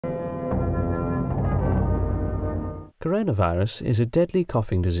Coronavirus is a deadly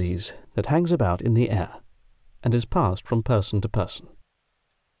coughing disease that hangs about in the air and is passed from person to person.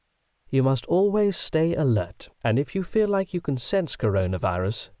 You must always stay alert, and if you feel like you can sense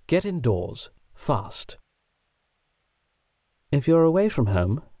coronavirus, get indoors, fast. If you're away from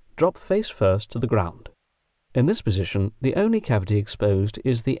home, drop face first to the ground. In this position, the only cavity exposed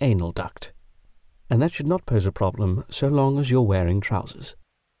is the anal duct, and that should not pose a problem so long as you're wearing trousers.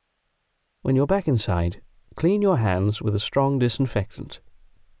 When you're back inside, clean your hands with a strong disinfectant,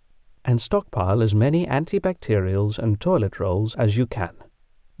 and stockpile as many antibacterials and toilet rolls as you can.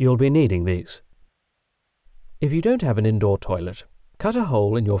 You'll be needing these. If you don't have an indoor toilet, cut a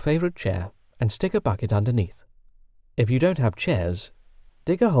hole in your favorite chair and stick a bucket underneath. If you don't have chairs,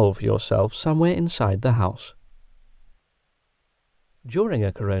 dig a hole for yourself somewhere inside the house. During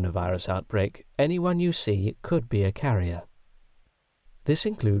a coronavirus outbreak, anyone you see could be a carrier. This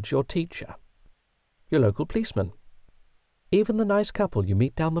includes your teacher, your local policeman, even the nice couple you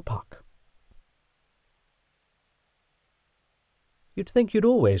meet down the park. You'd think you'd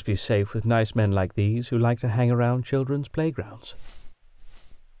always be safe with nice men like these who like to hang around children's playgrounds.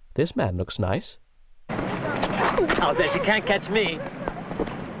 This man looks nice. I'll bet you can't catch me.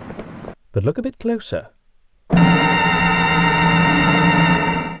 But look a bit closer.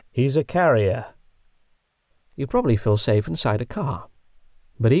 He's a carrier. You probably feel safe inside a car,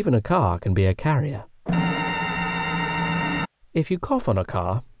 but even a car can be a carrier. If you cough on a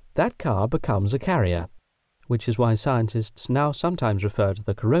car, that car becomes a carrier, which is why scientists now sometimes refer to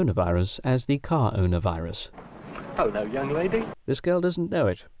the coronavirus as the car owner virus. Hello, young lady. This girl doesn't know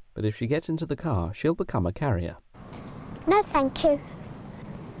it, but if she gets into the car, she'll become a carrier. No, thank you.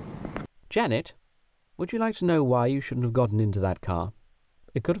 Janet, would you like to know why you shouldn't have gotten into that car?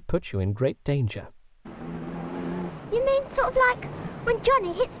 It could have put you in great danger. You mean sort of like when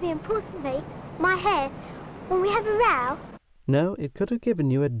Johnny hits me and pulls my hair when we have a row? No, it could have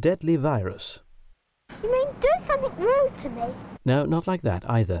given you a deadly virus. You mean do something rude to me? No, not like that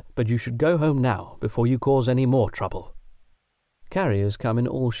either, but you should go home now before you cause any more trouble. Carriers come in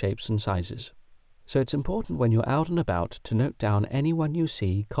all shapes and sizes, so it's important when you're out and about to note down anyone you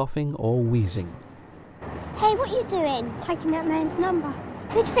see coughing or wheezing. Hey, what are you doing? Taking that man's number.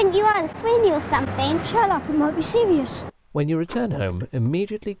 Who do you think you are, the Sweeney or something? Shut up, it might be serious. When you return home,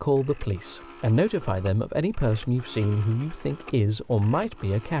 immediately call the police and notify them of any person you've seen who you think is or might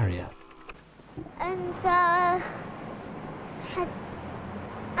be a carrier. And,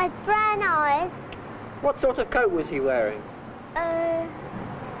 had brown eyes. What sort of coat was he wearing?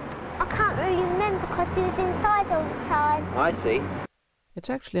 I can't really remember because he was inside all the time. I see. It's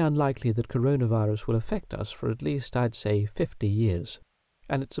actually unlikely that coronavirus will affect us for at least, I'd say, 50 years.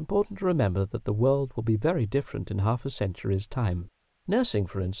 And it's important to remember that the world will be very different in half a century's time. Nursing,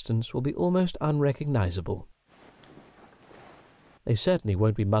 for instance, will be almost unrecognizable. They certainly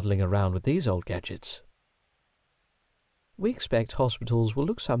won't be muddling around with these old gadgets. We expect hospitals will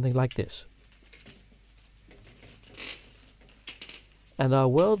look something like this. And our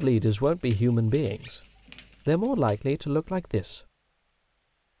world leaders won't be human beings. They're more likely to look like this.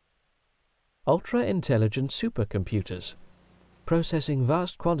 Ultra-intelligent supercomputers, processing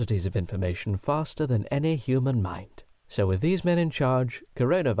vast quantities of information faster than any human mind. So with these men in charge,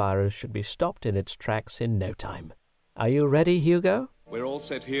 coronavirus should be stopped in its tracks in no time. Are you ready, Hugo? We're all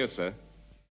set here, sir.